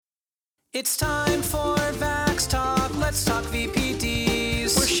It's time for Vax Talk. Let's talk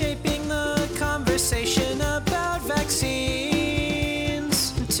VPDs. We're shaping the conversation about vaccines.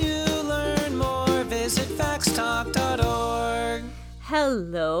 To learn more, visit vaxtalk.org.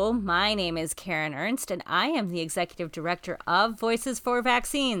 Hello, my name is Karen Ernst, and I am the Executive Director of Voices for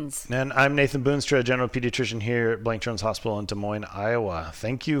Vaccines. And I'm Nathan Boonstra, General Pediatrician here at Blank Jones Hospital in Des Moines, Iowa.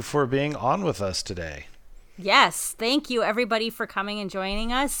 Thank you for being on with us today. Yes, thank you everybody for coming and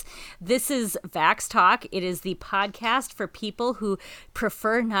joining us. This is Vax Talk. It is the podcast for people who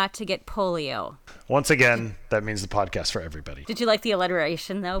prefer not to get polio. Once again, that means the podcast for everybody. Did you like the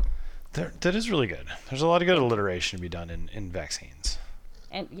alliteration, though? That is really good. There's a lot of good alliteration to be done in vaccines.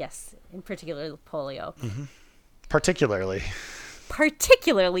 And yes, in particular polio. Mm-hmm. Particularly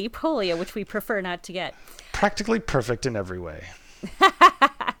polio, which we prefer not to get. Practically perfect in every way.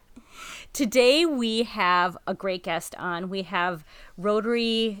 Today we have a great guest on. We have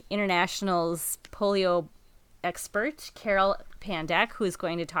Rotary International's polio expert, Carol Pandak, who is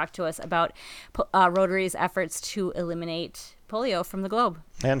going to talk to us about Rotary's efforts to eliminate polio from the globe.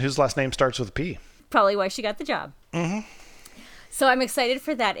 And whose last name starts with a P. Probably why she got the job. Mm-hmm. So I'm excited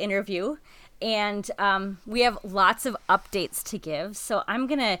for that interview. And we have lots of updates to give. So I'm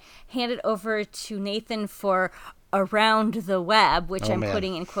going to hand it over to Nathan for Around the Web, which I'm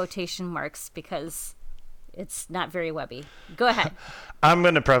putting in quotation marks because it's not very webby. Go ahead. I'm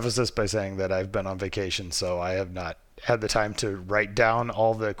going to preface this by saying that I've been on vacation, so I have not had the time to write down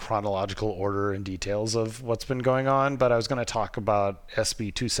all the chronological order and details of what's been going on, but I was going to talk about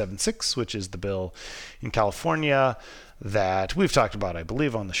SB 276, which is the bill in California that we've talked about, I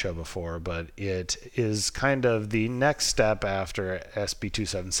believe, on the show before, but it is kind of the next step after SB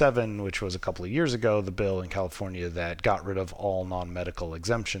 277, which was a couple of years ago, the bill in California that got rid of all non-medical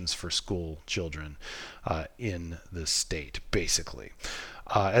exemptions for school children in the state, basically.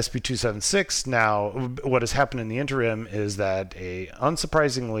 SB 276, now, what has happened in the interim is that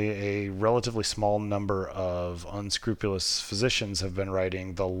unsurprisingly, a relatively small number of unscrupulous physicians have been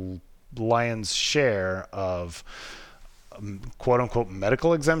writing the lion's share of quote-unquote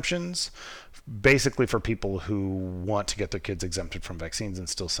medical exemptions, basically for people who want to get their kids exempted from vaccines and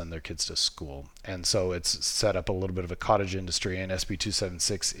still send their kids to school. And so it's set up a little bit of a cottage industry, and SB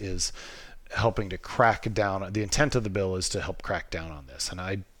 276 is helping to crack down. The intent of the bill is to help crack down on this. And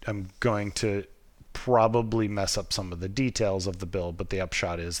I'm going to probably mess up some of the details of the bill, but the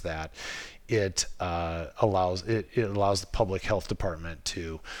upshot is that it allows the public health department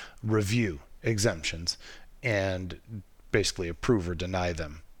to review exemptions and basically approve or deny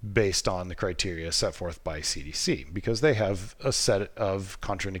them based on the criteria set forth by CDC, because they have a set of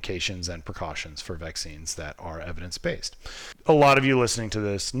contraindications and precautions for vaccines that are evidence-based. A lot of you listening to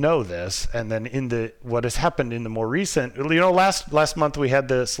this know this, and then what has happened in the more recent, last month we had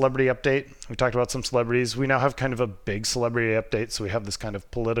the celebrity update. We talked about some celebrities. We now have kind of a big celebrity update, so we have this kind of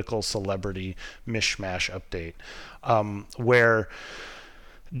political celebrity mishmash update where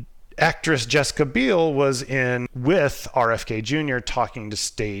actress Jessica Biel was in with RFK Jr. talking to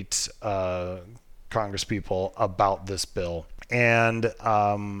state congresspeople about this bill, and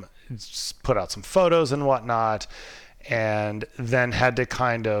put out some photos and whatnot, and then had to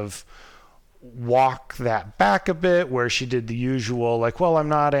kind of walk that back a bit, where she did the usual, like, well, I'm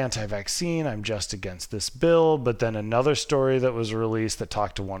not anti-vaccine, I'm just against this bill. But then another story that was released that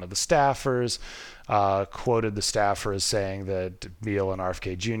talked to one of the staffers quoted the staffer as saying that Biel and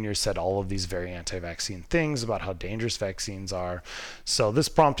RFK Jr. said all of these very anti-vaccine things about how dangerous vaccines are. So this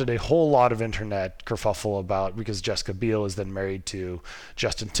prompted a whole lot of internet kerfuffle because Jessica Biel is then married to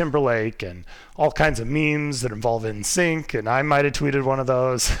Justin Timberlake, and all kinds of memes that involve NSYNC, and I might have tweeted one of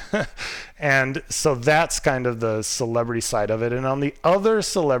those. And so that's kind of the celebrity side of it. And on the other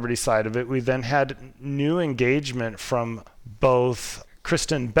celebrity side of it, we then had new engagement from both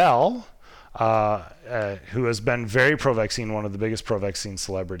Kristen Bell, who has been very pro-vaccine, one of the biggest pro-vaccine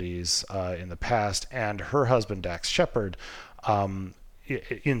celebrities in the past, and her husband, Dax Shepard,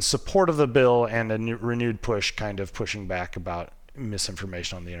 in support of the bill, and a renewed push, kind of pushing back about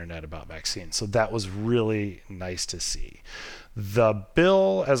misinformation on the internet about vaccines. So that was really nice to see. The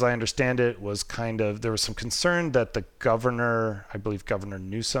bill, as I understand it, was there was some concern that the governor, I believe Governor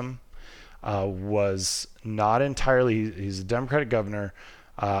Newsom, was not entirely, he's a Democratic governor,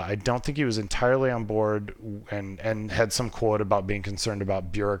 I don't think he was entirely on board, and had some quote about being concerned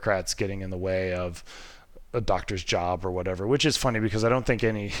about bureaucrats getting in the way of a doctor's job or whatever, which is funny because I don't think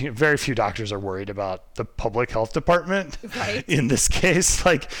very few doctors are worried about the public health department, right, in this case,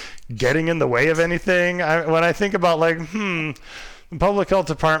 like getting in the way of anything. When I think about Public health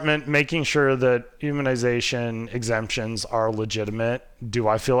department making sure that immunization exemptions are legitimate. Do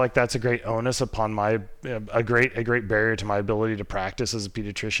I feel like that's a great onus upon a great barrier to my ability to practice as a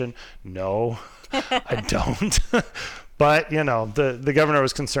pediatrician? No, I don't. But the governor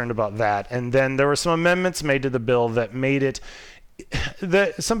was concerned about that, and then there were some amendments made to the bill that made it.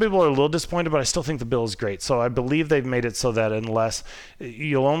 Some people are a little disappointed, but I still think the bill is great. So I believe they've made it so that unless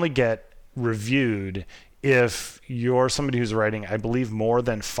you'll only get reviewed if you're somebody who's writing, I believe, more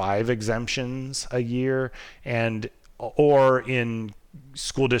than 5 exemptions a year, or in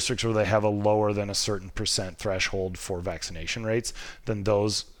school districts where they have a lower than a certain percent threshold for vaccination rates, then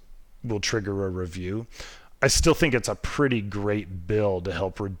those will trigger a review. I still think it's a pretty great bill to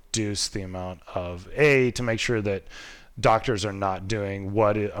help reduce the amount of to make sure that doctors are not doing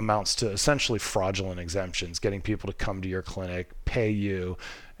what it amounts to essentially fraudulent exemptions, getting people to come to your clinic, pay you,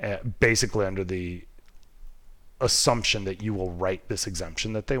 basically under the assumption that you will write this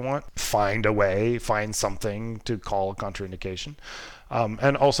exemption that they want, find something to call a contraindication,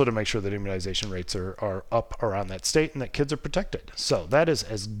 and also to make sure that immunization rates are up around that state and that kids are protected. So that is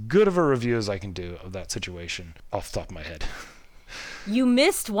as good of a review as I can do of that situation off the top of my head. You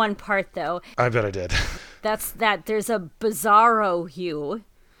missed one part, though. I bet I did. That's that there's a Bizarro Hugh,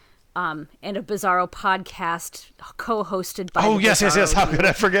 and a Bizarro podcast co-hosted by yes. How could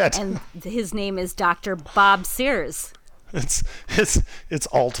I forget? And his name is Dr. Bob Sears. It's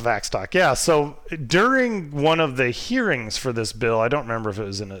alt vax talk. Yeah. So during one of the hearings for this bill, I don't remember if it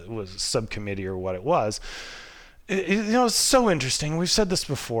was a subcommittee or what it was. It's so interesting. We've said this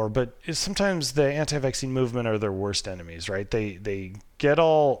before, but sometimes the anti-vaccine movement are their worst enemies, right? They get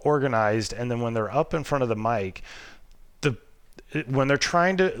all organized, and then when they're up in front of the mic, when they're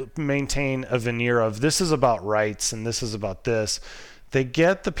trying to maintain a veneer of this is about rights and this is about this, they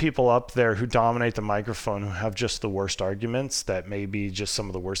get the people up there who dominate the microphone who have just the worst arguments, that may be just some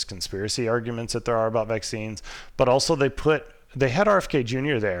of the worst conspiracy arguments that there are about vaccines. But also they had RFK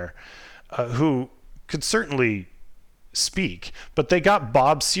Jr. there, who could certainly speak, but they got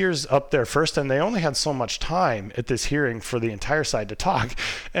Bob Sears up there first, and they only had so much time at this hearing for the entire side to talk.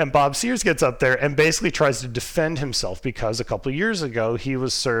 And Bob Sears gets up there and basically tries to defend himself because a couple of years ago he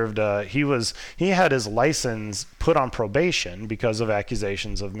was served he had his license put on probation because of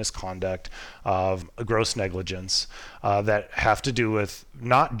accusations of misconduct, of gross negligence, that have to do with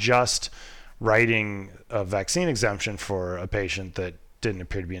not just writing a vaccine exemption for a patient that didn't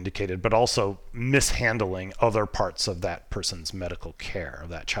appear to be indicated, but also mishandling other parts of that person's medical care, of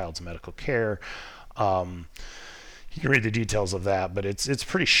that child's medical care. You can read the details of that, but it's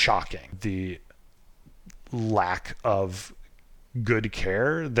pretty shocking, the lack of good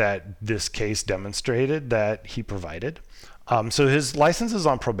care that this case demonstrated that he provided. So his license is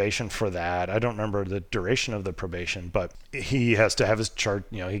on probation for that. I don't remember the duration of the probation, but he has to have his chart.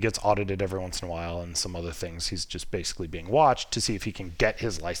 He gets audited every once in a while and some other things. He's just basically being watched to see if he can get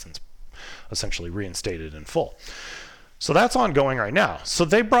his license essentially reinstated in full. So that's ongoing right now. So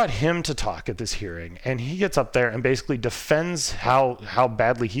they brought him to talk at this hearing, and he gets up there and basically defends how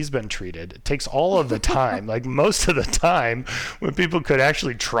badly he's been treated. It takes all of the time, like most of the time, when people could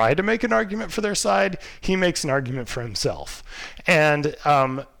actually try to make an argument for their side, he makes an argument for himself. And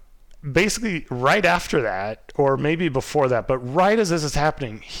basically right after that, or maybe before that, but right as this is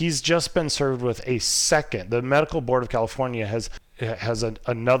happening, he's just been served with the Medical Board of California has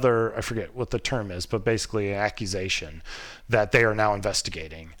another, I forget what the term is, but basically an accusation that they are now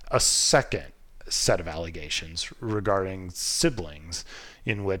investigating, a second set of allegations regarding siblings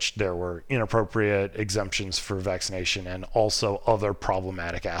in which there were inappropriate exemptions for vaccination and also other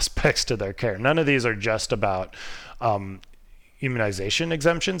problematic aspects to their care. None of these are just about immunization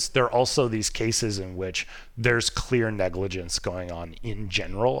exemptions. There are also these cases in which there's clear negligence going on in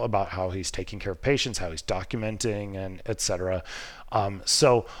general about how he's taking care of patients, how he's documenting, and et cetera.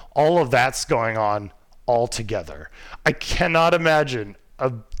 So all of that's going on all together. I cannot imagine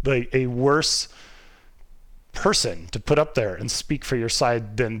a worse person to put up there and speak for your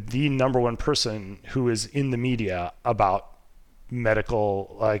side than the number one person who is in the media about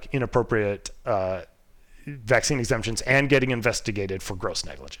medical, inappropriate vaccine exemptions and getting investigated for gross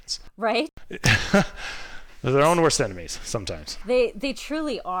negligence. Right? They're their own worst enemies sometimes. They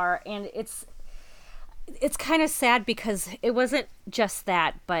truly are, and it's kind of sad because it wasn't just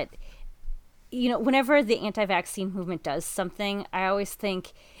that, but whenever the anti-vaccine movement does something, I always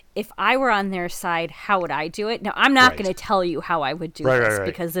think, if I were on their side, how would I do it? Now, I'm not going to tell you how I would do this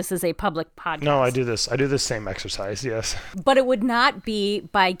because this is a public podcast. No, I do this same exercise, yes. But it would not be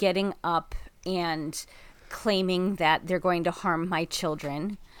by getting up and claiming that they're going to harm my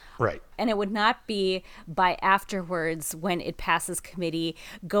children. Right. And it would not be by afterwards, when it passes committee,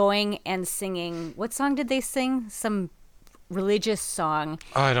 going and singing. What song did they sing? Some religious song.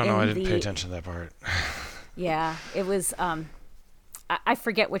 Oh, I don't know. I didn't pay attention to that part. Yeah, it was, I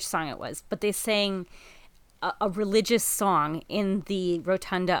forget which song it was, but they sang a religious song in the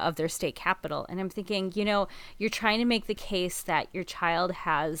rotunda of their state capitol. And I'm thinking, you're trying to make the case that your child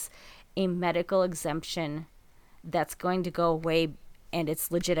has a medical exemption that's going to go away and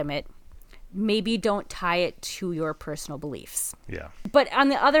it's legitimate. Maybe don't tie it to your personal beliefs. Yeah. But on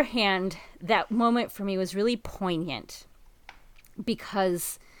the other hand, that moment for me was really poignant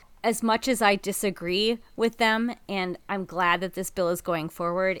because as much as I disagree with them, and I'm glad that this bill is going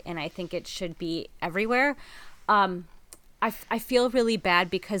forward, and I think it should be everywhere, I feel really bad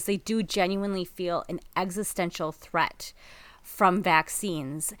because they do genuinely feel an existential threat from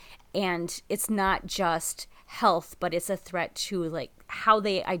vaccines. And it's not just health, but it's a threat to like how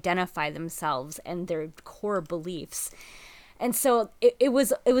they identify themselves and their core beliefs. And so it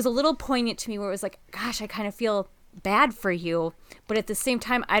was a little poignant to me where it was like, gosh, I kind of feel bad for you, but at the same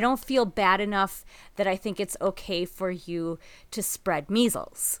time, I don't feel bad enough that I think it's okay for you to spread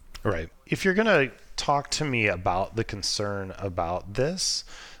measles. Right. If you're going to talk to me about the concern about this,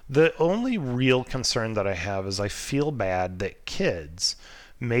 the only real concern that I have is I feel bad that kids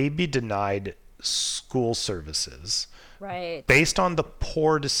may be denied school services Right. based on the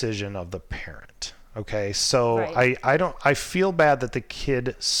poor decision of the parent. Okay. So Right. I feel bad that the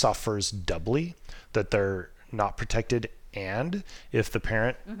kid suffers doubly, that they're not protected, and if the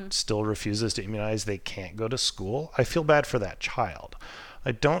parent still refuses to immunize, they can't go to school. I feel bad for that child.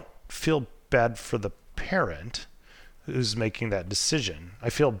 I don't feel bad for the parent who's making that decision. I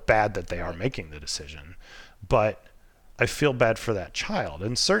feel bad that they are making the decision, but I feel bad for that child.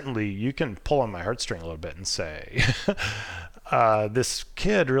 And certainly you can pull on my heartstring a little bit and say, this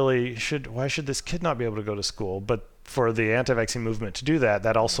kid really why should this kid not be able to go to school? But for the anti-vaccine movement to do that,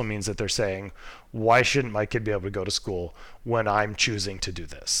 that also means that they're saying, why shouldn't my kid be able to go to school when I'm choosing to do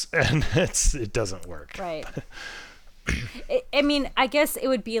this? And it doesn't work. Right. I mean, I guess it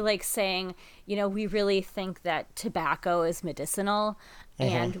would be like saying, we really think that tobacco is medicinal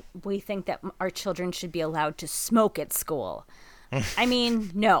and we think that our children should be allowed to smoke at school. I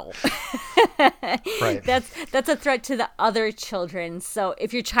mean, no. Right. That's a threat to the other children. So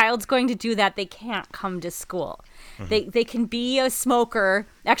if your child's going to do that, they can't come to school. They can be a smoker.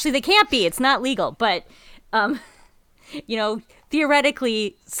 Actually, they can't be. It's not legal. But,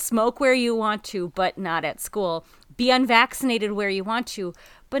 theoretically, smoke where you want to, but not at school. Be unvaccinated where you want to,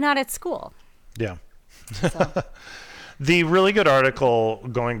 but not at school. Yeah. So. The really good article,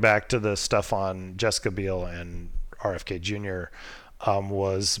 going back to the stuff on Jessica Biel and RFK Jr.,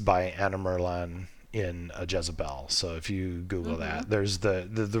 was by Anna Merlan in Jezebel. So if you Google that, there's the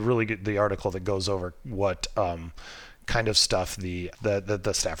really good the article that goes over what kind of stuff the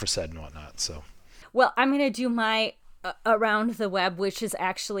staffer said and whatnot. So, well, I'm going to do my around the web, which is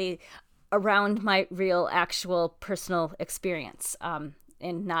actually around my real, actual personal experience,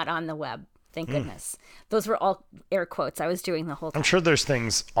 and not on the web. Thank goodness. Those were all air quotes I was doing the whole time. I'm sure there's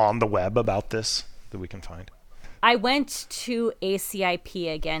things on the web about this that we can find. I went to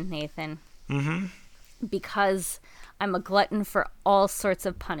ACIP again, Nathan, because I'm a glutton for all sorts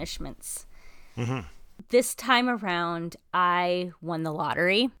of punishments. This time around, I won the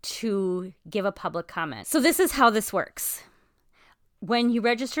lottery to give a public comment. So this is how this works. When you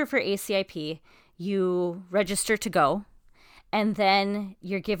register for ACIP, you register to go, and then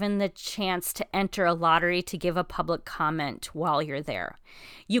you're given the chance to enter a lottery to give a public comment while you're there.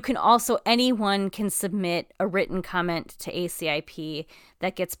 You can also, anyone can submit a written comment to ACIP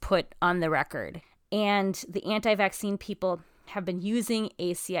that gets put on the record. And the anti-vaccine people have been using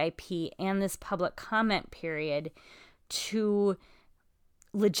ACIP and this public comment period to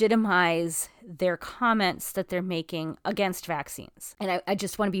legitimize their comments that they're making against vaccines. And I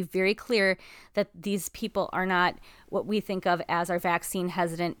just want to be very clear that these people are not what we think of as our vaccine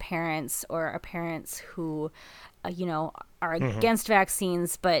hesitant parents or our parents who, are against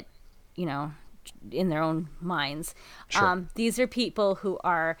vaccines, but, in their own minds. Sure. These are people who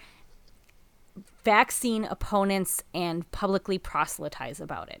are vaccine opponents and publicly proselytize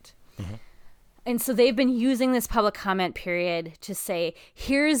about it. And so they've been using this public comment period to say,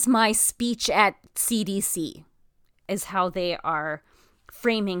 here's my speech at CDC, is how they are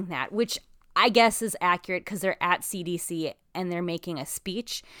framing that, which I guess is accurate because they're at CDC and they're making a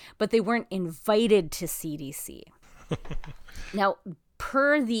speech, but they weren't invited to CDC. Now,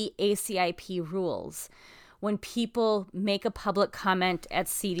 per the ACIP rules, when people make a public comment at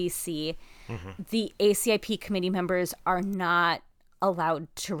CDC, the ACIP committee members are not allowed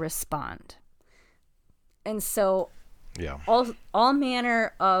to respond. And so Yeah. all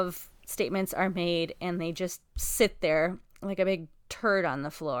manner of statements are made, and they just sit there like a big turd on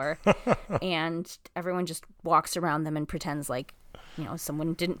the floor, and everyone just walks around them and pretends like,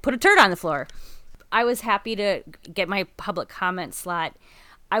 someone didn't put a turd on the floor. I was happy to get my public comment slot.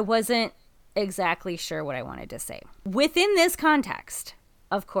 I wasn't exactly sure what I wanted to say. Within this context,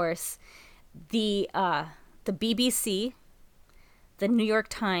 of course, the BBC, the New York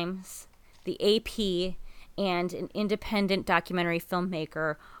Times, the AP, and an independent documentary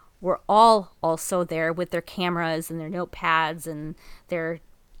filmmaker were all also there with their cameras and their notepads and their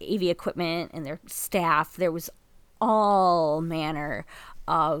AV equipment and their staff. There was all manner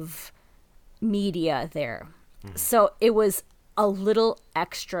of media there. So it was a little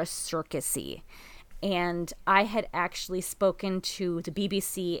extra circusy. And I had actually spoken to the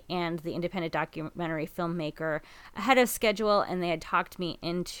BBC and the independent documentary filmmaker ahead of schedule, and they had talked me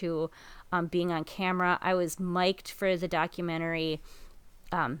into being on camera. I was mic'd for the documentary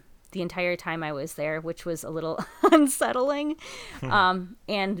the entire time I was there, which was a little unsettling. And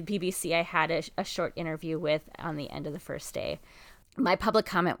BBC I had a short interview with on the end of the first day. My public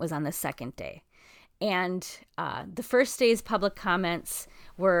comment was on the second day. And the first day's public comments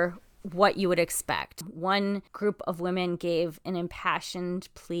were what you would expect. One group of women gave an impassioned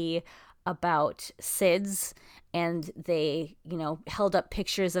plea about SIDS, and they, held up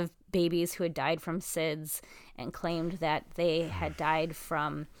pictures of babies who had died from SIDS and claimed that they had died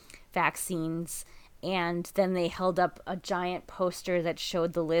from vaccines. And then they held up a giant poster that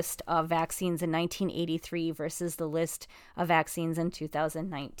showed the list of vaccines in 1983 versus the list of vaccines in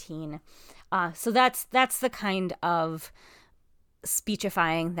 2019. So that's the kind of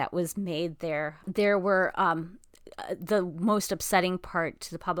speechifying that was made there. There were the most upsetting part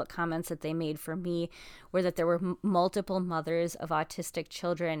to the public comments that they made for me were that there were multiple mothers of autistic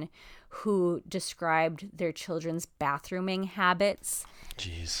children who described their children's bathrooming habits.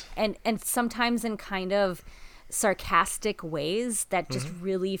 Jeez. And sometimes in kind of sarcastic ways that just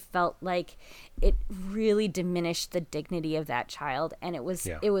really felt like it really diminished the dignity of that child. And it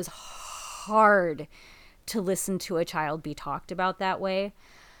was hard to listen to a child be talked about that way.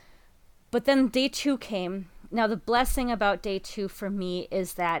 But then day 2 came. Now, the blessing about day 2 for me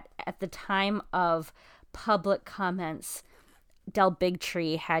is that at the time of public comments, Del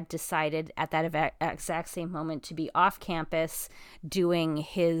Bigtree had decided at that exact same moment to be off campus doing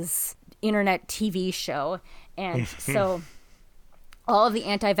his internet TV show. And so all of the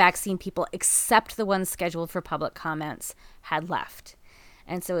anti-vaccine people, except the ones scheduled for public comments, had left.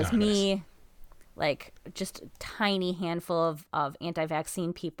 And so it was me, like just a tiny handful of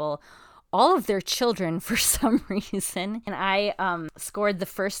anti-vaccine people, all of their children for some reason. And I scored the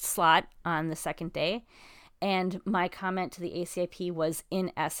first slot on the second day. And my comment to the ACIP was,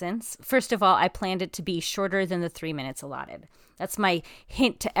 in essence, first of all, I planned it to be shorter than the 3 minutes allotted. That's my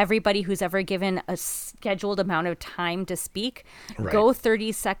hint to everybody who's ever given a scheduled amount of time to speak. Right. Go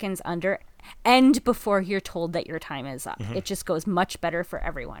 30 seconds under. End before you're told that your time is up. It just goes much better for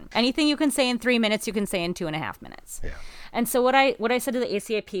everyone. Anything you can say in 3 minutes, you can say in 2.5 minutes. Yeah. And so what I said to the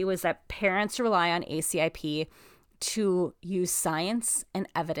ACIP was that parents rely on ACIP to use science and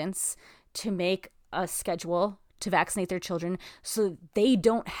evidence to make a schedule to vaccinate their children, so they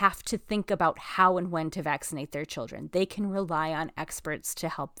don't have to think about how and when to vaccinate their children. They can rely on experts to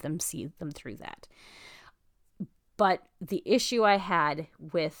help them see them through that. But the issue I had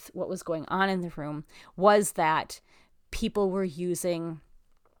with what was going on in the room was that people were using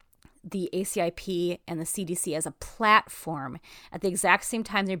the ACIP and the CDC as a platform. At the exact same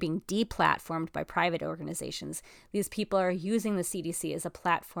time they're being deplatformed by private organizations, these people are using the CDC as a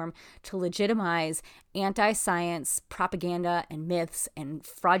platform to legitimize anti-science propaganda and myths and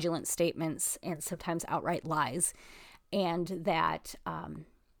fraudulent statements and sometimes outright lies. And that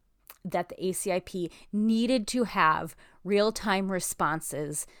the ACIP needed to have real-time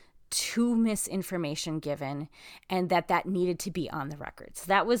responses to misinformation given, and that needed to be on the record. So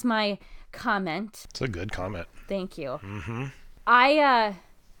that was my comment. It's a good comment. Thank you. I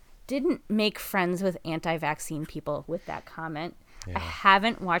didn't make friends with anti-vaccine people with that comment. Yeah. I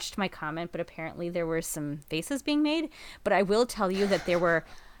haven't watched my comment, but apparently there were some faces being made. But I will tell you that there were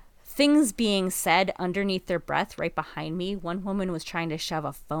things being said underneath their breath right behind me. One woman was trying to shove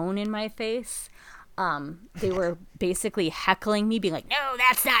a phone in my face. They were basically heckling me, being like, no,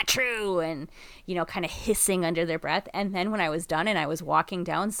 that's not true. And, kind of hissing under their breath. And then when I was done and I was walking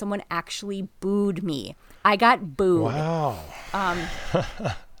down, someone actually booed me. I got booed. Wow.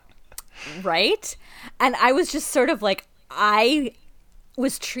 Right? And I was just sort of like, I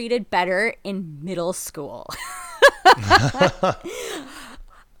was treated better in middle school.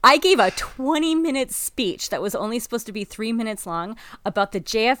 I gave a 20-minute speech that was only supposed to be 3 minutes long about the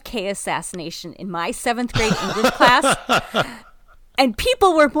JFK assassination in my 7th grade English class, and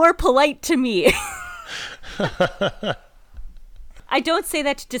people were more polite to me. I don't say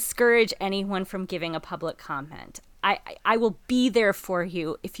that to discourage anyone from giving a public comment. I will be there for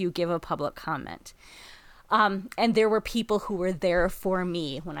you if you give a public comment. And there were people who were there for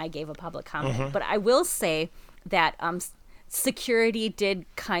me when I gave a public comment. But I will say that security did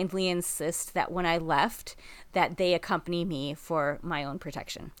kindly insist that when I left, that they accompany me for my own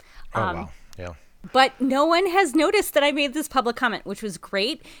protection. Wow. Yeah. But no one has noticed that I made this public comment, which was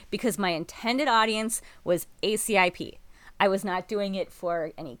great because my intended audience was ACIP. I was not doing it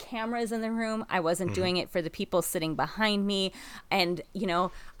for any cameras in the room. I wasn't doing it for the people sitting behind me. And, you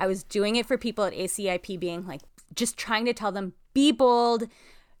know, I was doing it for people at ACIP being like, just trying to tell them, be bold,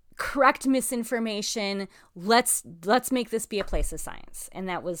 correct misinformation. Let's make this be a place of science. And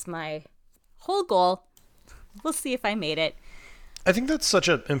that was my whole goal. We'll see if I made it. I think that's such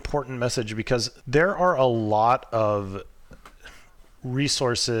an important message because there are a lot of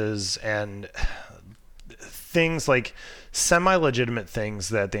resources and things like semi-legitimate things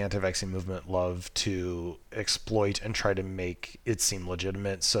that the anti-vaccine movement love to exploit and try to make it seem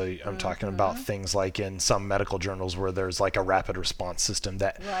legitimate. So I'm talking about things like in some medical journals where there's like a rapid response system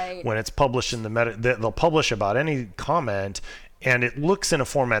that when it's published in they'll publish about any comment and it looks in a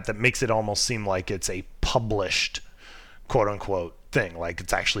format that makes it almost seem like it's a published quote unquote thing, like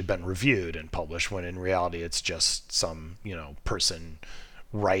it's actually been reviewed and published, when in reality it's just some, you know, person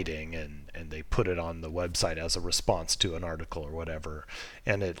writing and they put it on the website as a response to an article or whatever,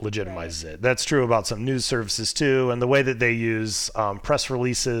 and it legitimizes it. That's true about some news services too, and the way that they use press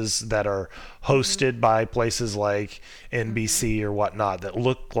releases that are hosted by places like NBC or whatnot that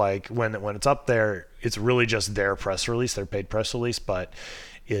look like when it's up there, it's really just their press release, their paid press release, but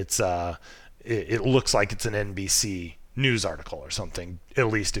it's it looks like it's an NBC news article or something, at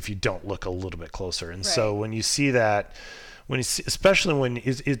least if you don't look a little bit closer. And so when you see that, especially when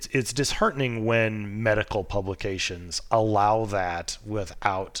it's disheartening when medical publications allow that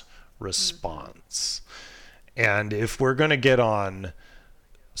without response. And if we're going to get on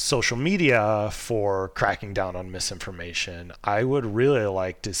social media for cracking down on misinformation, I would really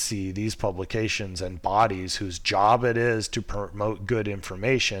like to see these publications and bodies whose job it is to promote good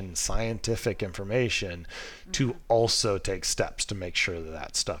information, scientific information, to also take steps to make sure that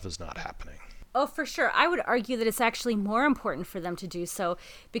that stuff is not happening. Oh, for sure. I would argue that it's actually more important for them to do so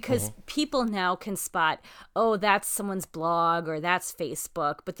because people now can spot, oh, that's someone's blog or that's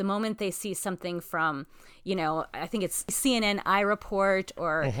Facebook. But the moment they see something from, you know, I think it's CNN iReport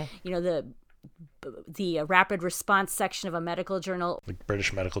or, you know, the rapid response section of a medical journal. Like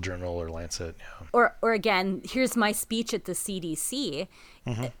British Medical Journal or Lancet. Yeah. Or again, here's my speech at the CDC.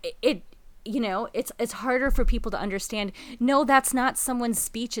 You know, it's harder for people to understand, no, that's not someone's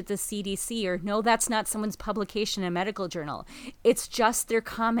speech at the CDC, or no, that's not someone's publication in a medical journal. It's just their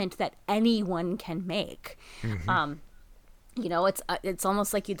comment that anyone can make. You know, it's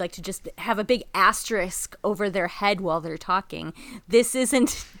almost like you'd like to just have a big asterisk over their head while they're talking. This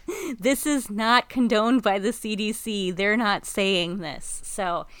is not condoned by the CDC. They're not saying this.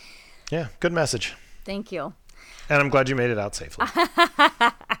 So, yeah, good message. Thank you. And I'm glad you made it out safely.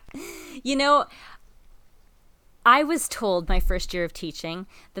 You know, I was told my first year of teaching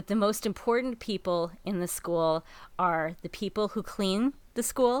that the most important people in the school are the people who clean the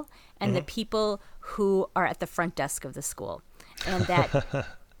school and the people who are at the front desk of the school, and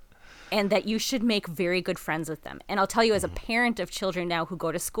that you should make very good friends with them. And I'll tell you, as a parent of children now who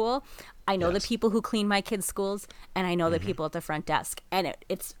go to school, I know the people who clean my kids' schools, and I know the people at the front desk, and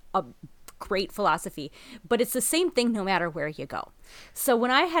it's a great philosophy, but it's the same thing no matter where you go. So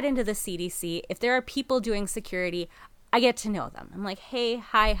when I head into the CDC, if there are people doing security, I get to know them. I'm like, hey,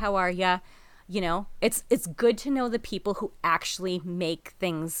 hi, how are ya? You know, it's good to know the people who actually make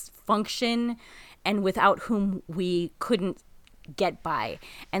things function and without whom we couldn't get by.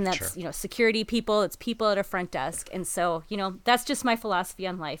 And that's, you know, security people, it's people at a front desk. And so, you know, that's just my philosophy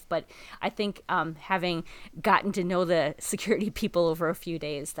on life. But I think having gotten to know the security people over a few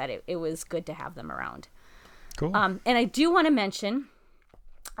days, that it was good to have them around. Cool. And I do want to mention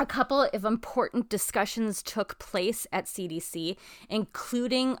a couple of important discussions took place at CDC,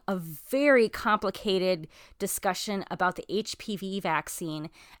 including a very complicated discussion about the HPV vaccine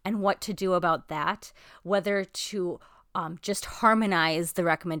and what to do about that, whether to just harmonize the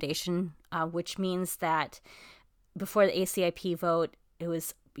recommendation, which means that before the ACIP vote, it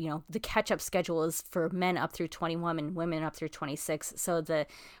was the catch-up schedule is for men up through 21 and women up through 26. So the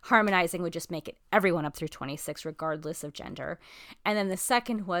harmonizing would just make it everyone up through 26, regardless of gender. And then the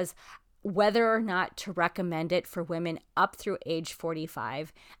second was whether or not to recommend it for women up through age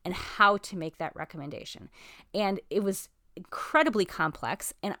 45 and how to make that recommendation. And it was incredibly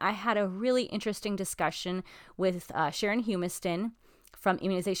complex. And I had a really interesting discussion with Sharon Humiston from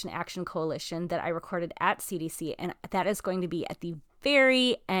Immunization Action Coalition that I recorded at CDC. And that is going to be at the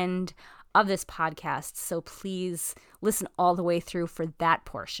very end of this podcast. So please listen all the way through for that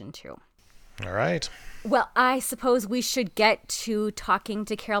portion too. All right. Well, I suppose we should get to talking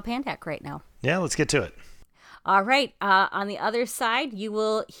to Carol Pandak right now. Yeah, let's get to it. All right. On the other side, you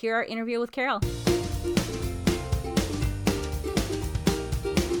will hear our interview with Carol.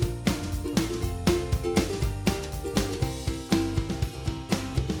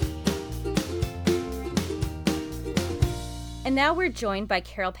 And now we're joined by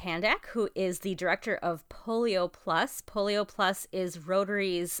Carol Pandak, who is the director of Polio Plus. Polio Plus is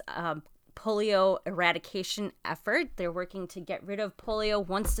Rotary's polio eradication effort. They're working to get rid of polio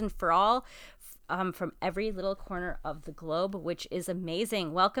once and for all from every little corner of the globe, which is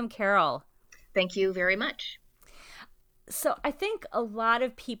amazing. Welcome, Carol. Thank you very much. So I think a lot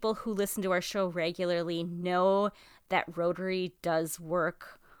of people who listen to our show regularly know that Rotary does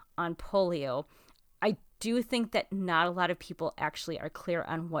work on polio. I do think that not a lot of people actually are clear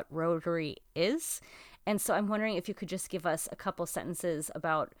on what Rotary is. And so I'm wondering if you could just give us a couple sentences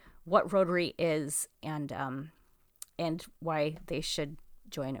about what Rotary is and why they should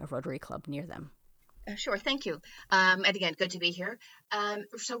join a Rotary Club near them. Sure, thank you. And again, good to be here.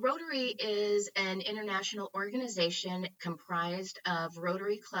 So Rotary is an international organization comprised of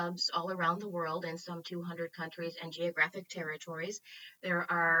Rotary clubs all around the world in some 200 countries and geographic territories. There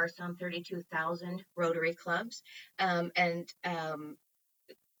are some 32,000 Rotary clubs,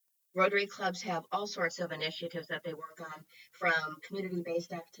 Rotary clubs have all sorts of initiatives that they work on, from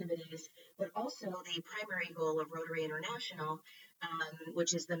community-based activities, but also the primary goal of Rotary International,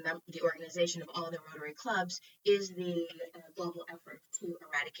 which is the organization of all the Rotary clubs, is the global effort to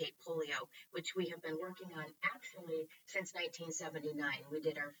eradicate polio, which we have been working on actually since 1979. We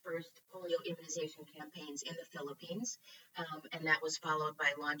did our first polio immunization campaigns in the Philippines, and that was followed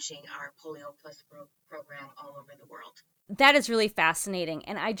by launching our Polio Plus program all over the world. That is really fascinating.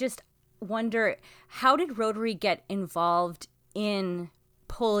 And I just wonder, how did Rotary get involved in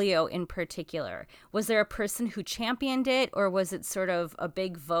polio in particular? Was there a person who championed it, or was it sort of a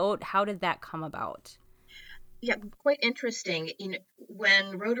big vote? How did that come about? Yeah, quite interesting.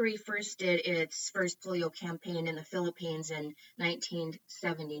 When Rotary first did its first polio campaign in the Philippines in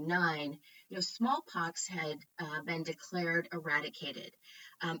 1979, smallpox had been declared eradicated.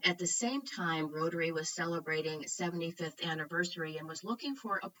 At the same time, Rotary was celebrating its 75th anniversary and was looking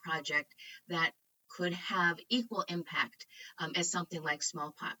for a project that could have equal impact as something like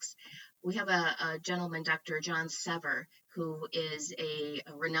smallpox. We have a gentleman, Dr. John Sever, who is a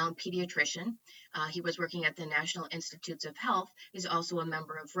renowned pediatrician. He was working at the National Institutes of Health. He's also a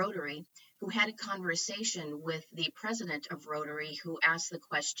member of Rotary, who had a conversation with the president of Rotary, who asked the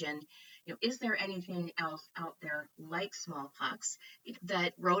question, is there anything else out there like smallpox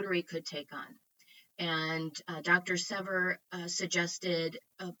that Rotary could take on? And Dr. Sever suggested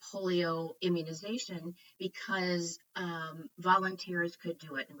polio immunization because volunteers could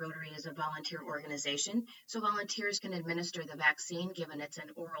do it. And Rotary is a volunteer organization, so volunteers can administer the vaccine, given it's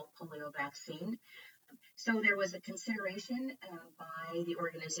an oral polio vaccine. So there was a consideration by the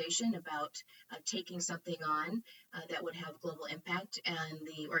organization about taking something on that would have global impact, and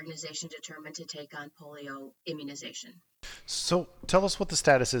the organization determined to take on polio immunization. So tell us what the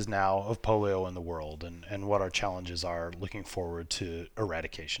status is now of polio in the world and what our challenges are looking forward to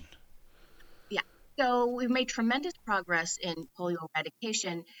eradication. Yeah, so we've made tremendous progress in polio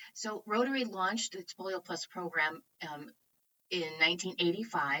eradication. So Rotary launched its Polio Plus program in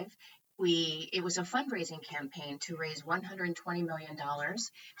 1985. It was a fundraising campaign to raise $120 million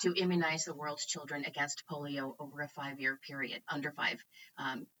to immunize the world's children against polio over a 5-year period, under five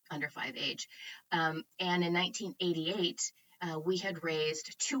age. And in 1988, we had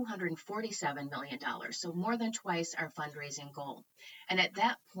raised $247 million, so more than twice our fundraising goal. And at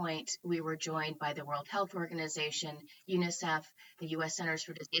that point, we were joined by the World Health Organization, UNICEF, the U.S. Centers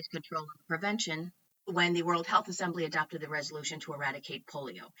for Disease Control and Prevention, when the World Health Assembly adopted the resolution to eradicate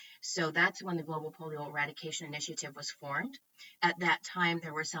polio. So that's when the Global Polio Eradication Initiative was formed. At that time,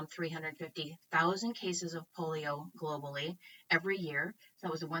 there were some 350,000 cases of polio globally every year. So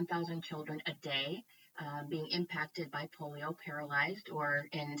that was 1,000 children a day being impacted by polio, paralyzed, or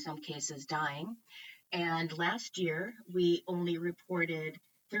in some cases dying. And last year, we only reported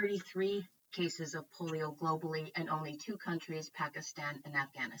 33 cases of polio globally in only 2 countries, Pakistan and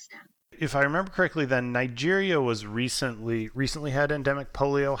Afghanistan. If I remember correctly, then Nigeria was recently had endemic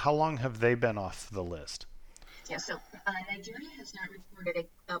polio. How long have they been off the list? Yeah, so Nigeria has not reported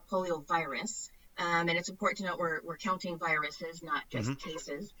a polio virus, and it's important to note we're counting viruses, not just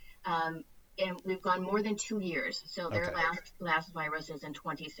cases. And we've gone more than 2 years. So their last virus is in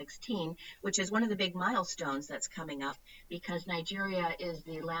 2016, which is one of the big milestones that's coming up because Nigeria is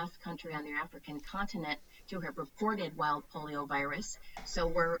the last country on the African continent to have reported wild polio virus. So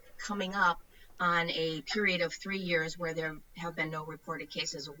we're coming up on a period of 3 years where there have been no reported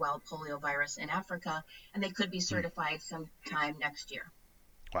cases of wild polio virus in Africa, and they could be certified sometime next year.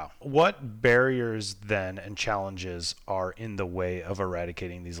 Wow. What barriers then and challenges are in the way of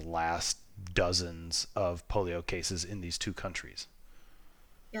eradicating these last dozens of polio cases in these 2 countries?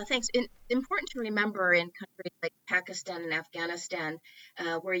 Yeah, thanks. Important to remember in countries like Pakistan and Afghanistan,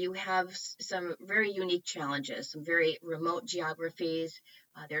 where you have some very unique challenges, some very remote geographies.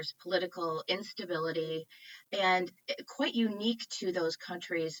 There's political instability, and quite unique to those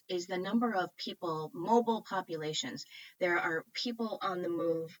countries is the number of people, mobile populations. There are people on the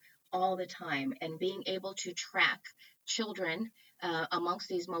move all the time, and being able to track children amongst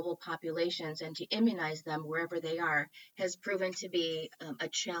these mobile populations and to immunize them wherever they are has proven to be a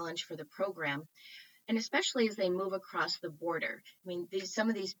challenge for the program, and especially as they move across the border. I mean, some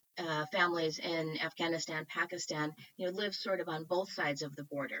of these families in Afghanistan, Pakistan, live sort of on both sides of the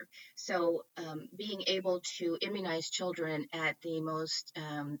border. So being able to immunize children at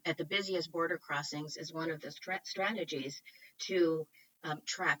the busiest border crossings is one of the strategies to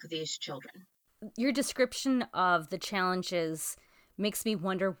track these children. Your description of the challenges makes me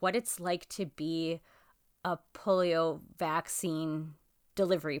wonder what it's like to be a polio vaccine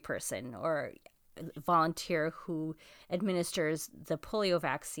delivery person or volunteer who administers the polio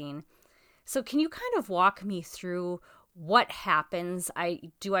vaccine. So can you kind of walk me through what happens?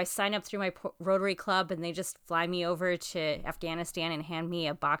 Do I sign up through my Rotary Club and they just fly me over to Afghanistan and hand me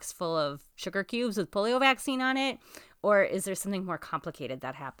a box full of sugar cubes with polio vaccine on it? Or is there something more complicated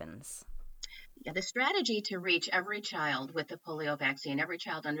that happens? Yeah, the strategy to reach every child with the polio vaccine, every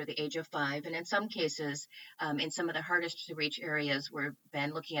child under the age of 5, and in some cases, in some of the hardest to reach areas, we've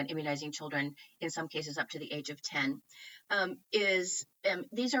been looking at immunizing children, in some cases up to the age of 10,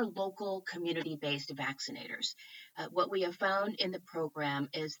 these are local community-based vaccinators. What we have found in the program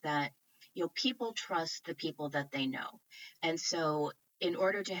is that people trust the people that they know. And so in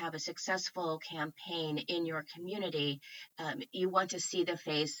order to have a successful campaign in your community, you want to see the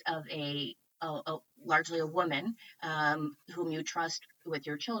face of largely a woman whom you trust with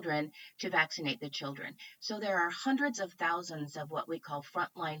your children to vaccinate the children. So there are hundreds of thousands of what we call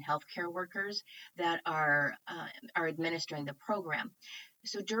frontline healthcare workers that are administering the program.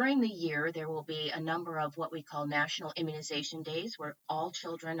 So during the year, there will be a number of what we call national immunization days where all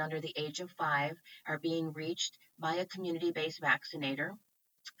children under the age of 5 are being reached by a community-based vaccinator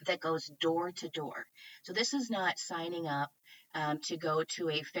that goes door to door. So this is not signing up to go to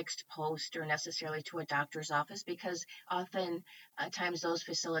a fixed post or necessarily to a doctor's office, because often times those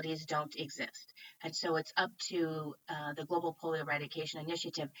facilities don't exist. And so it's up to the Global Polio Eradication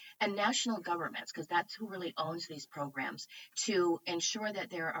Initiative and national governments, because that's who really owns these programs, to ensure that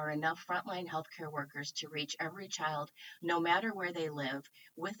there are enough frontline healthcare workers to reach every child, no matter where they live,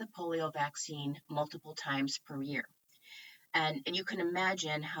 with the polio vaccine multiple times per year. And you can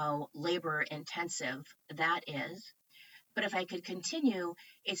imagine how labor intensive that is. But if I could continue,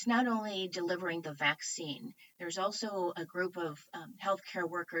 it's not only delivering the vaccine. There's also a group of healthcare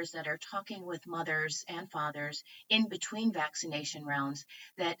workers that are talking with mothers and fathers in between vaccination rounds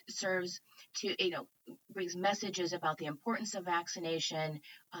that serves to, brings messages about the importance of vaccination,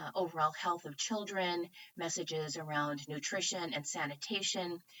 overall health of children, messages around nutrition and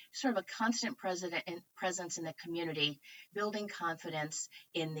sanitation, sort of a constant presence in the community, building confidence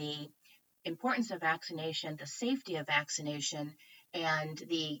in the importance of vaccination, the safety of vaccination, and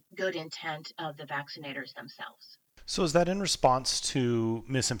the good intent of the vaccinators themselves. So is that in response to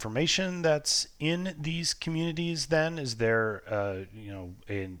misinformation that's in these communities then? Is there, a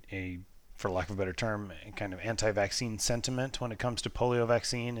for lack of a better term, a kind of anti-vaccine sentiment when it comes to polio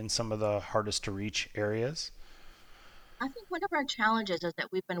vaccine in some of the hardest to reach areas? I think one of our challenges is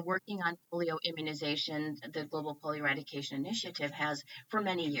that we've been working on polio immunization, the Global Polio Eradication Initiative has for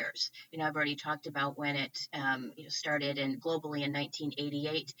many years. I've already talked about when it started globally in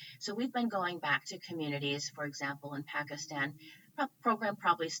 1988. So we've been going back to communities, for example, in Pakistan, program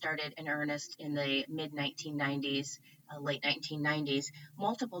probably started in earnest in the mid 1990s, late 1990s,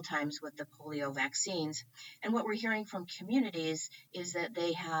 multiple times with the polio vaccines. And what we're hearing from communities is that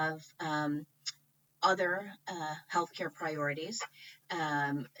they have other healthcare priorities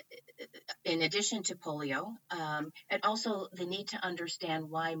um, in addition to polio, and also the need to understand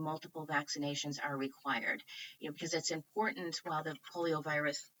why multiple vaccinations are required. Because it's important while the polio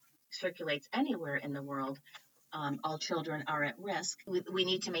virus circulates anywhere in the world. All children are at risk. We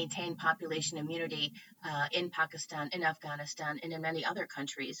need to maintain population immunity in Pakistan, in Afghanistan, and in many other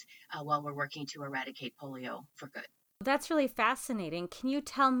countries while we're working to eradicate polio for good. That's really fascinating. Can you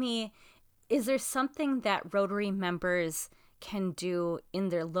tell me, is there something that Rotary members can do in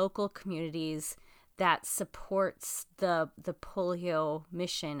their local communities that supports the polio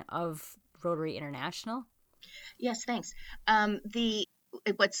mission of Rotary International? Yes, thanks.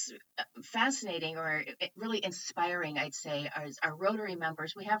 What's fascinating or really inspiring, I'd say, is our Rotary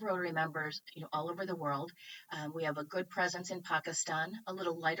members. We have Rotary members, all over the world. We have a good presence in Pakistan, a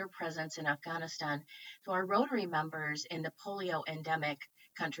little lighter presence in Afghanistan. So our Rotary members in the polio endemic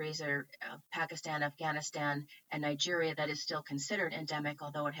countries are Pakistan, Afghanistan, and Nigeria, that is still considered endemic,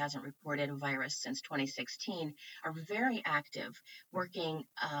 although it hasn't reported a virus since 2016, are very active, working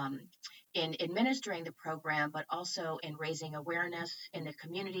in administering the program, but also in raising awareness in the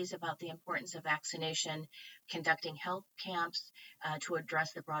communities about the importance of vaccination, conducting health camps to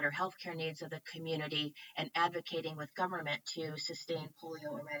address the broader healthcare needs of the community, and advocating with government to sustain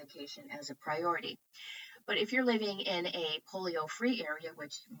polio eradication as a priority. But if you're living in a polio-free area,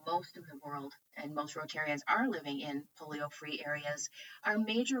 which most of the world and most Rotarians are living in polio-free areas, our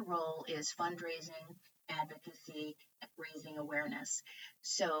major role is fundraising, advocacy, raising awareness.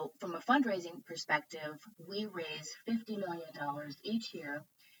 So from a fundraising perspective, we raise $50 million each year,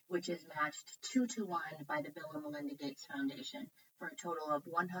 which is matched 2-to-1 by the Bill and Melinda Gates Foundation, for a total of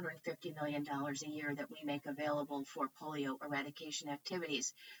 $150 million a year that we make available for polio eradication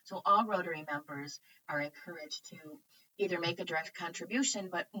activities. So all Rotary members are encouraged to either make a direct contribution,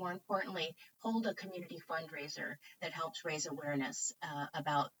 but more importantly, hold a community fundraiser that helps raise awareness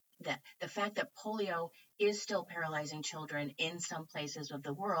about the fact that polio is still paralyzing children in some places of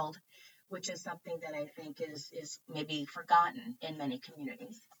the world, which is something that I think is maybe forgotten in many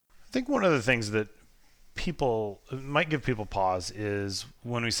communities. I think one of the things that might give people pause is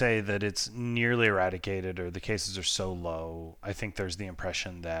when we say that it's nearly eradicated or the cases are so low. I think there's the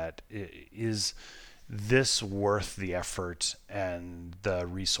impression that is this worth the effort and the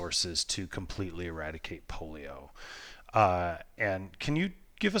resources to completely eradicate polio? And can you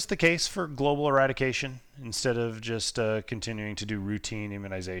give us the case for global eradication instead of just continuing to do routine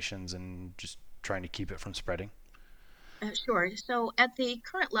immunizations and just trying to keep it from spreading? Sure. So at the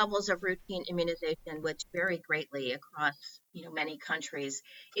current levels of routine immunization, which vary greatly across, many countries,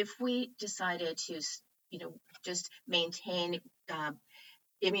 if we decided to, just maintain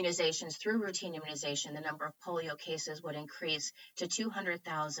immunizations through routine immunization, the number of polio cases would increase to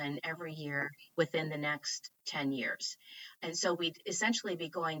 200,000 every year within the next 10 years. And so we'd essentially be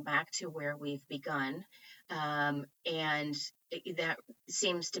going back to where we've begun. And that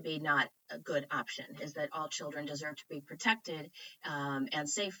seems to be not a good option, is that all children deserve to be protected and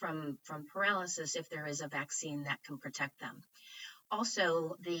safe from paralysis if there is a vaccine that can protect them.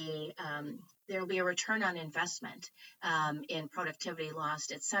 Also, there will be a return on investment in productivity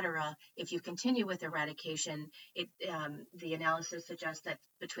lost, et cetera. If you continue with eradication, the analysis suggests that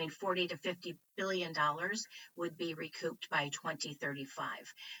between $40 to $50 billion would be recouped by 2035.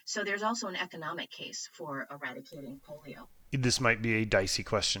 So there's also an economic case for eradicating polio. This might be a dicey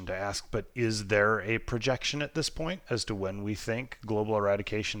question to ask, but is there a projection at this point as to when we think global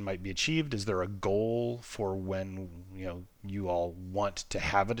eradication might be achieved? Is there a goal for when you all want to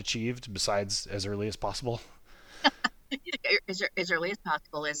have it achieved, besides as early as possible? As early as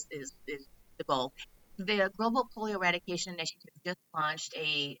possible is the goal. The Global Polio Eradication Initiative just launched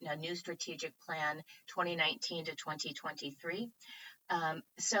a new strategic plan, 2019 to 2023.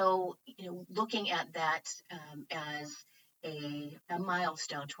 So, looking at that as a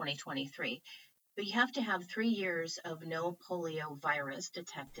milestone, 2023. But you have to have 3 years of no polio virus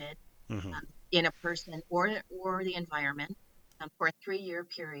detected in a person or the environment for a 3-year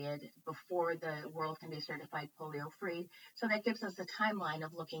period before the world can be certified polio free. So that gives us a timeline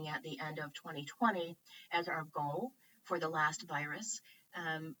of looking at the end of 2020 as our goal for the last virus.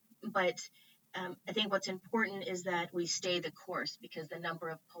 But I think what's important is that we stay the course, because the number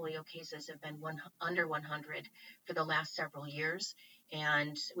of polio cases have been under 100 for the last several years,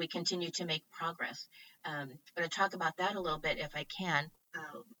 and we continue to make progress. I'm going to talk about that a little bit if I can.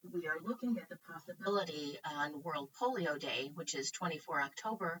 we are looking at the possibility on World Polio Day, which is 24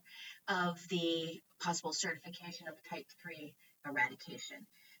 October, of the possible certification of type 3 eradication.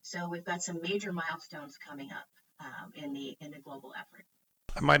 So we've got some major milestones coming up in the global effort.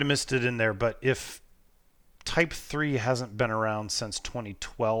 I might have missed it in there, but if type 3 hasn't been around since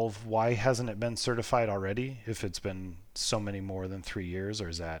 2012, why hasn't it been certified already if it's been so many more than 3 years? Or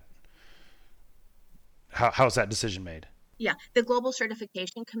is that how's that decision made? Yeah, the Global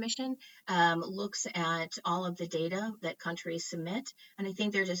Certification Commission looks at all of the data that countries submit, and I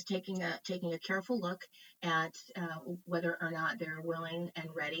think they're just taking a careful look at whether or not they're willing and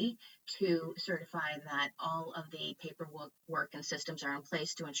ready to certify that all of the paperwork and systems are in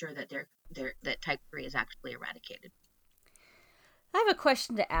place to ensure that that type 3 is actually eradicated. I have a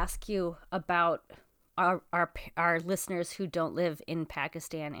question to ask you about our listeners who don't live in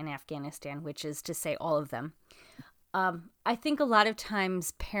Pakistan and Afghanistan, which is to say all of them. I think a lot of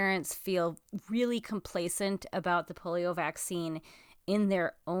times parents feel really complacent about the polio vaccine in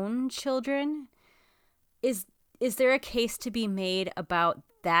their own children. Is there a case to be made about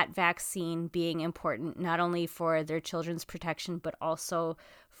that vaccine being important not only for their children's protection but also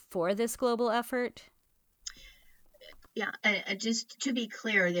for this global effort? Yeah, and just to be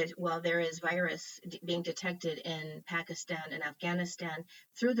clear, that while there is virus being detected in Pakistan and Afghanistan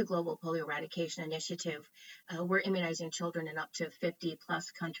through the Global Polio Eradication Initiative, we're immunizing children in up to 50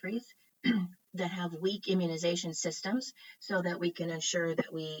 plus countries that have weak immunization systems so that we can ensure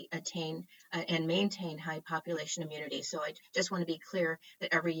that we attain and maintain high population immunity. So I just want to be clear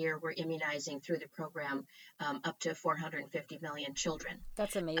that every year we're immunizing through the program up to 450 million children.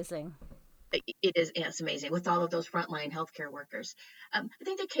 That's amazing. It's amazing with all of those frontline healthcare workers. I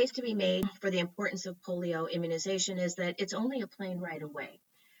think the case to be made for the importance of polio immunization is that it's only a plane ride away.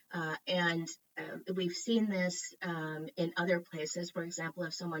 And we've seen this in other places. For example,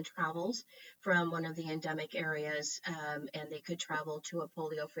 if someone travels from one of the endemic areas and they could travel to a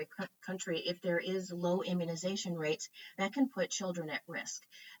polio-free country, if there is low immunization rates, that can put children at risk.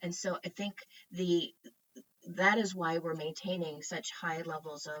 And so I think that is why we're maintaining such high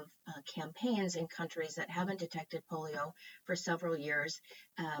levels of campaigns in countries that haven't detected polio for several years,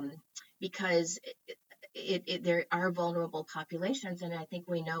 because there are vulnerable populations, and I think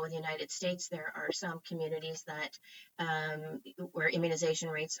we know in the United States there are some communities that where immunization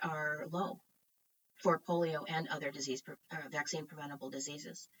rates are low for polio and other vaccine preventable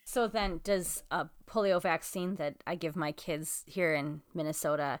diseases. So then, does a polio vaccine that I give my kids here in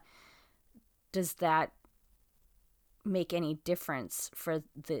Minnesota, does that make any difference for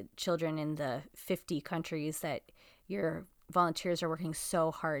the children in the 50 countries that your volunteers are working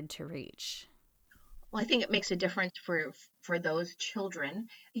so hard to reach? Well, I think it makes a difference for those children.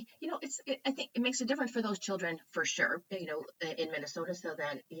 I think it makes a difference for those children for sure, in Minnesota, so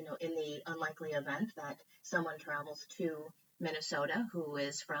that, in the unlikely event that someone travels to Minnesota who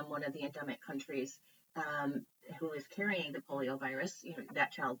is from one of the endemic countries who is carrying the polio virus,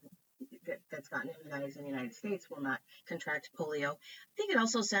 that child that's gotten immunized in the United States will not contract polio. I think it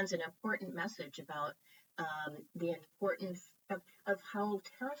also sends an important message about the importance of how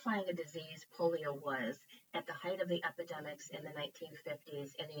terrifying a disease polio was at the height of the epidemics in the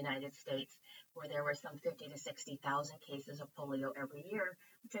 1950s in the United States, where there were some 50 to 60,000 cases of polio every year,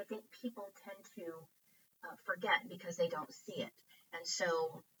 which I think people tend to forget because they don't see it. And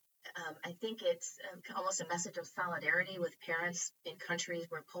so I think it's almost a message of solidarity with parents in countries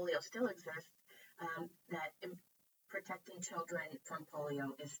where polio still exists, that protecting children from polio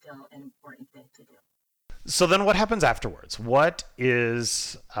is still an important thing to do. So then what happens afterwards? What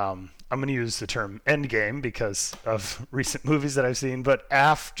is, I'm going to use the term endgame because of recent movies that I've seen, but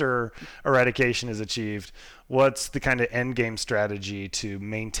after eradication is achieved, what's the kind of endgame strategy to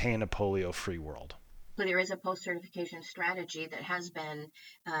maintain a polio-free world? So there is a post-certification strategy that has been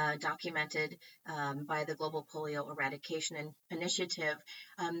documented by the Global Polio Eradication Initiative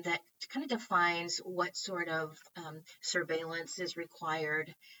that kind of defines what sort of surveillance is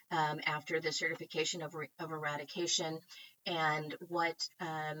required after the certification of eradication, and what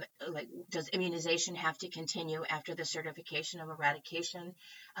does immunization have to continue after the certification of eradication.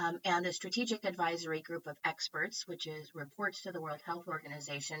 And the Strategic Advisory Group of Experts, which reports to the World Health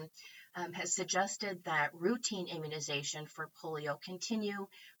Organization, has suggested that routine immunization for polio continue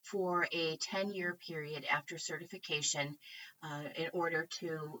for a 10-year period after certification in order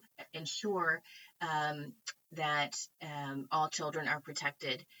to ensure that all children are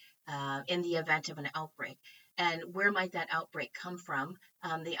protected in the event of an outbreak. And where might that outbreak come from?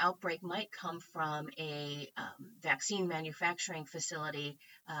 The outbreak might come from a vaccine manufacturing facility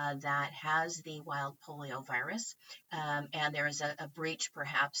that has the wild polio virus, and there is a breach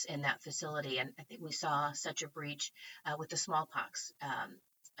perhaps in that facility. And I think we saw such a breach with the smallpox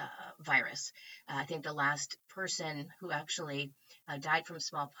virus. I think the last person who actually died from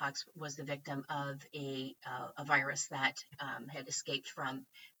smallpox was the victim of a virus that had escaped from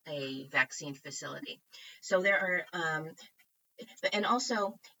a vaccine facility. So there are, and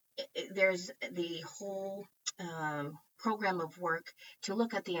also there's the whole program of work to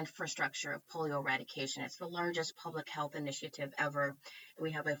look at the infrastructure of polio eradication. It's the largest public health initiative ever.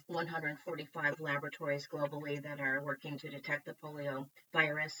 We have 145 laboratories globally that are working to detect the polio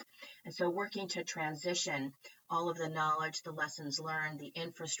virus. And so working to transition all of the knowledge, the lessons learned, the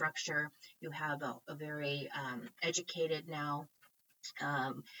infrastructure. You have a very educated now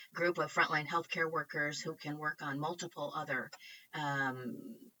group of frontline healthcare workers who can work on multiple other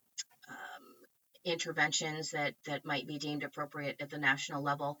interventions that might be deemed appropriate at the national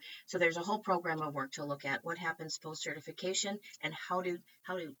level. So there's a whole program of work to look at what happens post-certification and how to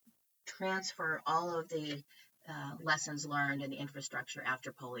transfer all of the lessons learned and the infrastructure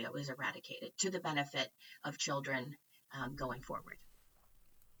after polio is eradicated to the benefit of children going forward.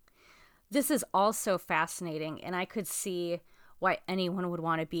 This is also fascinating, and I could see why anyone would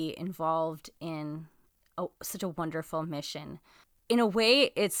want to be involved in such a wonderful mission. In a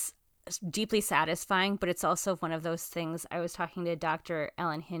way, it's deeply satisfying, but it's also one of those things. I was talking to Dr.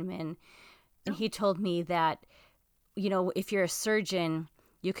 Alan Hinman, and he told me that, if you're a surgeon,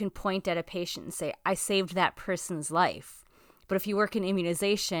 you can point at a patient and say, I saved that person's life. But if you work in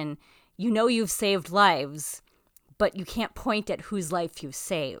immunization, you've saved lives, but you can't point at whose life you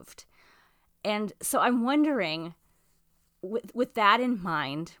saved. And so I'm wondering, with that in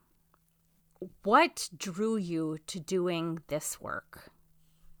mind, what drew you to doing this work?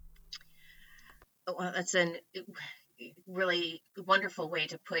 Well, that's a really wonderful way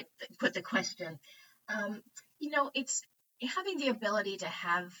to put the question. It's having the ability to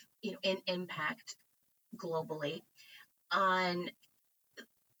have an impact globally on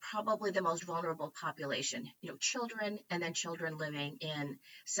probably the most vulnerable population, children, and then children living in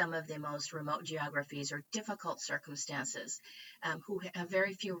some of the most remote geographies or difficult circumstances, who have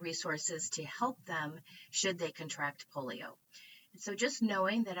very few resources to help them should they contract polio. So just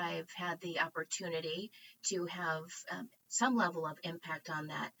knowing that I've had the opportunity to have some level of impact on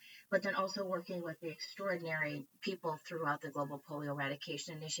that, but then also working with the extraordinary people throughout the Global Polio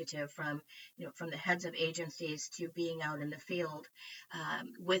Eradication Initiative, from the heads of agencies to being out in the field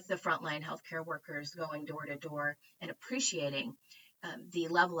with the frontline healthcare workers, going door to door and appreciating the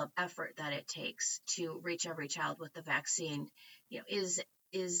level of effort that it takes to reach every child with the vaccine,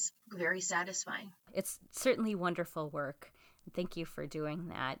 is very satisfying. It's certainly wonderful work. Thank you for doing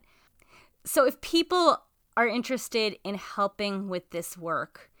that. So if people are interested in helping with this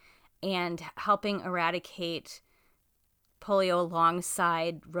work and helping eradicate polio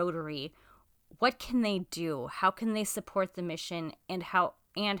alongside Rotary, what can they do? How can they support the mission, and how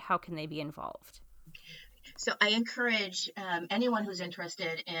can they be involved? So I encourage anyone who's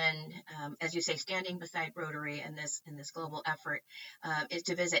interested in, as you say, standing beside Rotary in this global effort, is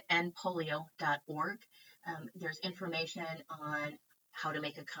to visit endpolio.org. There's information on how to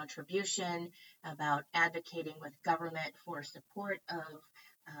make a contribution, about advocating with government for support of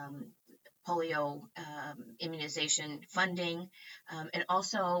polio immunization funding. It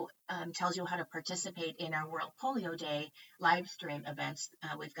also tells you how to participate in our World Polio Day live stream events.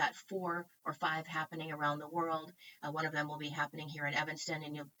 We've got 4 or 5 happening around the world. One of them will be happening here in Evanston,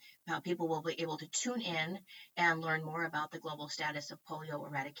 and people will be able to tune in and learn more about the global status of polio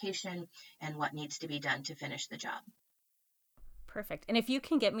eradication and what needs to be done to finish the job. Perfect. And if you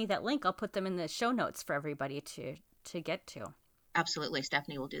can get me that link, I'll put them in the show notes for everybody to get to. Absolutely.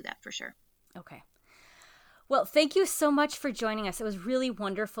 Stephanie will do that for sure. Okay. Well, thank you so much for joining us. It was really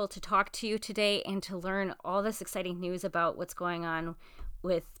wonderful to talk to you today and to learn all this exciting news about what's going on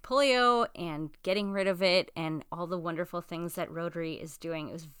with polio and getting rid of it and all the wonderful things that Rotary is doing.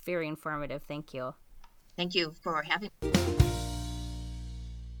 It was very informative. Thank you. Thank you for having me.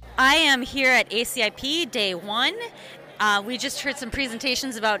 I am here at ACIP Day 1. We just heard some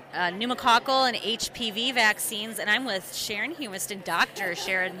presentations about pneumococcal and HPV vaccines, and I'm with Sharon Humiston, Dr.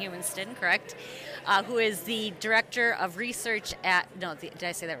 Sharon Humiston, correct, who is the Director of Research did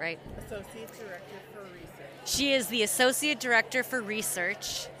I say that right? Associate Director for Research. She is the Associate Director for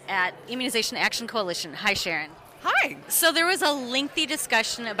Research at Immunization Action Coalition. Hi, Sharon. Hi. So there was a lengthy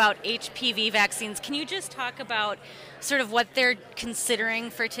discussion about HPV vaccines. Can you just talk about sort of what they're considering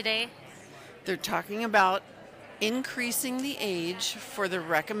for today? They're talking about increasing the age for the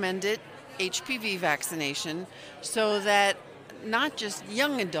recommended HPV vaccination so that not just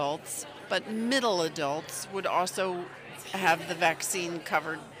young adults, but middle adults would also have the vaccine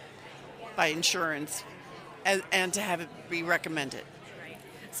covered by insurance and to have it be recommended.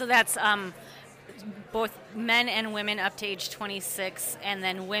 So that's both men and women up to age 26, and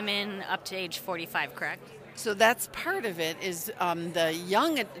then women up to age 45, correct? So that's part of it, is the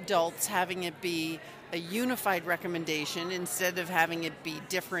young adults having it be a unified recommendation instead of having it be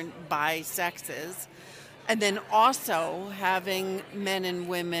different by sexes. And then also having men and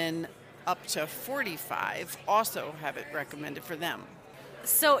women up to 45 also have it recommended for them.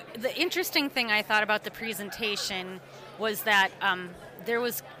 So the interesting thing I thought about the presentation was that there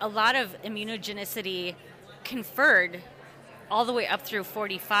was a lot of immunogenicity conferred all the way up through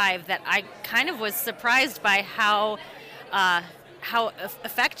 45 that I kind of was surprised by how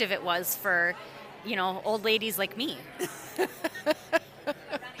effective it was for, old ladies like me.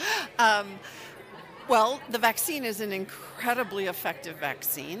 Well, the vaccine is an incredibly effective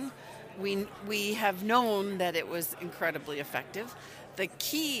vaccine. We have known that it was incredibly effective. The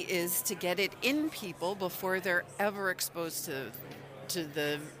key is to get it in people before they're ever exposed to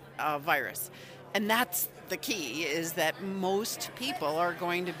the virus. And that's the key, is that most people are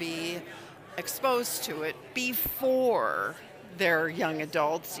going to be exposed to it before they're young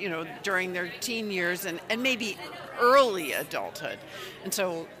adults, during their teen years and maybe early adulthood. And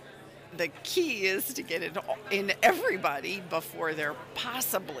so the key is to get it in everybody before they're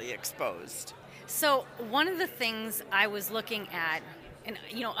possibly exposed. So one of the things I was looking at and,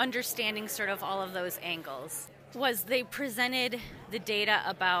 understanding sort of all of those angles was they presented the data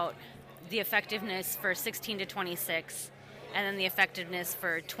about the effectiveness for 16 to 26 and then the effectiveness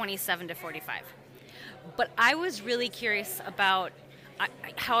for 27 to 45. But I was really curious about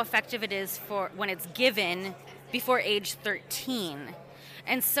how effective it is for when it's given before age 13.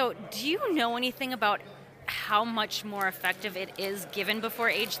 And so do you know anything about how much more effective it is given before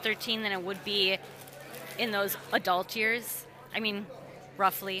age 13 than it would be in those adult years? I mean,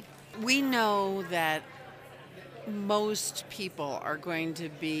 roughly. We know that most people are going to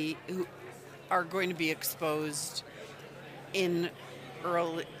be exposed in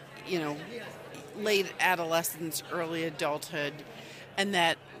early, late adolescence, early adulthood, and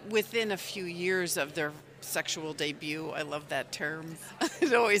that within a few years of their sexual debut. I love that term.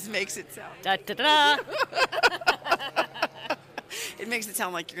 It always makes it sound. Da, da, da. It makes it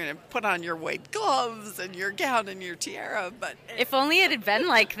sound like you're going to put on your white gloves and your gown and your tiara, but if only it had been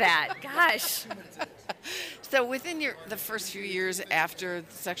like that. Gosh. So within the first few years after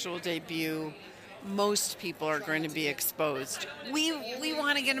the sexual debut, most people are going to be exposed. We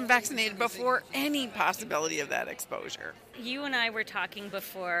want to get them vaccinated before any possibility of that exposure. You and I were talking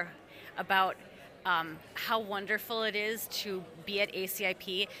before about how wonderful it is to be at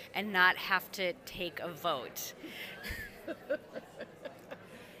ACIP and not have to take a vote.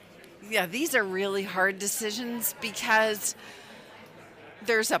 Yeah, these are really hard decisions because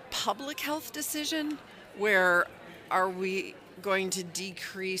there's a public health decision where are we going to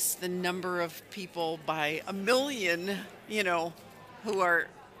decrease the number of people by 1 million, who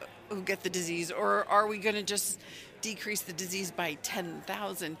get the disease, or are we going to just decrease the disease by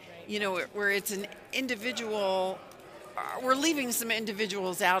 10,000, where it's an individual, we're leaving some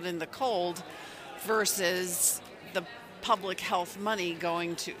individuals out in the cold versus the public health money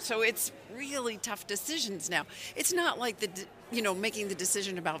going to, so it's really tough decisions now. It's not like making the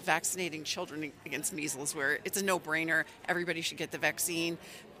decision about vaccinating children against measles, where it's a no-brainer. Everybody should get the vaccine.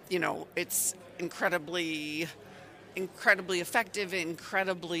 It's incredibly effective,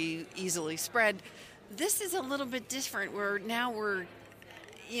 incredibly easily spread. This is a little bit different, where now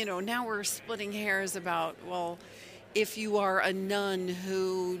we're splitting hairs about, well, if you are a nun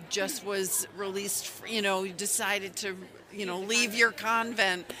who just was released, decided to, leave your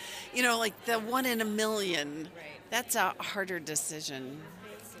convent, like the 1 in 1 million, that's a harder decision.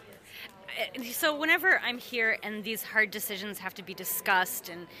 So whenever I'm here and these hard decisions have to be discussed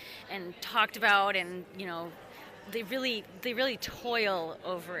and talked about, and they really toil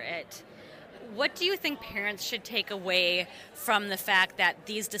over it, what do you think parents should take away from the fact that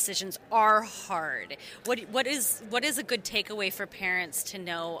these decisions are hard? What is a good takeaway for parents to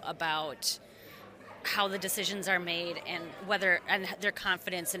know about how the decisions are made and their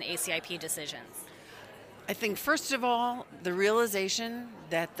confidence in ACIP decisions? I think, first of all, the realization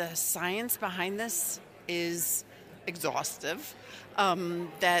that the science behind this is exhaustive,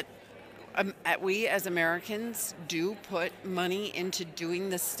 that we as Americans do put money into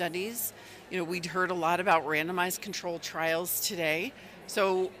doing the studies. We'd heard a lot about randomized controlled trials today,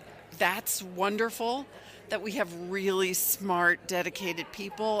 so that's wonderful. that we have really smart, dedicated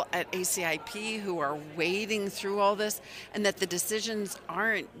people at ACIP who are wading through all this, and that the decisions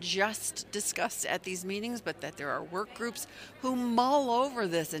aren't just discussed at these meetings, but that there are work groups who mull over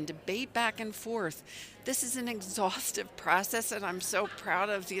this and debate back and forth. This is an exhaustive process, and I'm so proud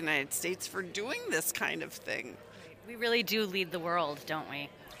of the United States for doing this kind of thing. We really do lead the world, don't we?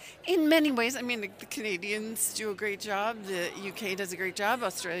 In many ways. I mean, the Canadians do a great job, the UK does a great job,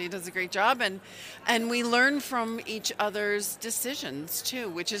 Australia does a great job, and we learn from each other's decisions too,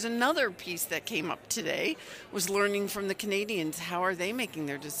 which is another piece that came up today, was learning from the Canadians. How are they making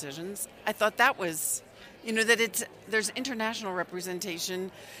their decisions? I thought that was, that there's international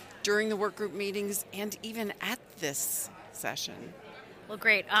representation during the work group meetings and even at this session. Well,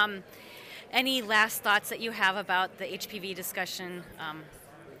 great. Any last thoughts that you have about the HPV discussion?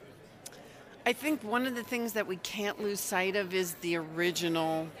 I think one of the things that we can't lose sight of is the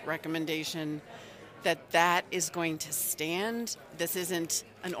original recommendation that is going to stand. This isn't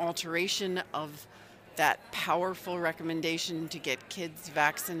an alteration of that powerful recommendation to get kids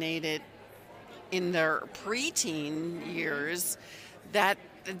vaccinated in their preteen years. That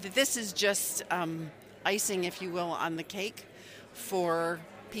this is just icing, if you will, on the cake for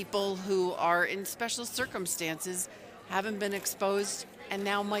people who are in special circumstances, haven't been exposed, and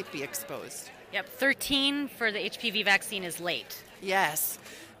now might be exposed. Yep, 13 for the HPV vaccine is late. Yes,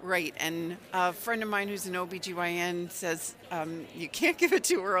 right. And a friend of mine who's an OBGYN says you can't give it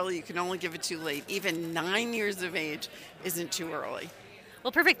too early, you can only give it too late. Even 9 years of age isn't too early.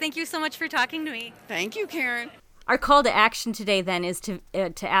 Well, perfect. Thank you so much for talking to me. Thank you, Karen. Our call to action today then is to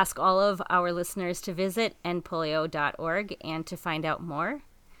ask all of our listeners to visit endpolio.org and to find out more.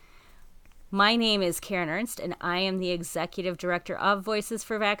 My name is Karen Ernst, and I am the Executive Director of Voices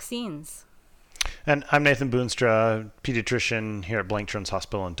for Vaccines. And I'm Nathan Boonstra, pediatrician here at Blank Children's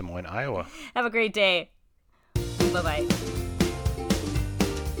Hospital in Des Moines, Iowa. Have a great day. Bye-bye.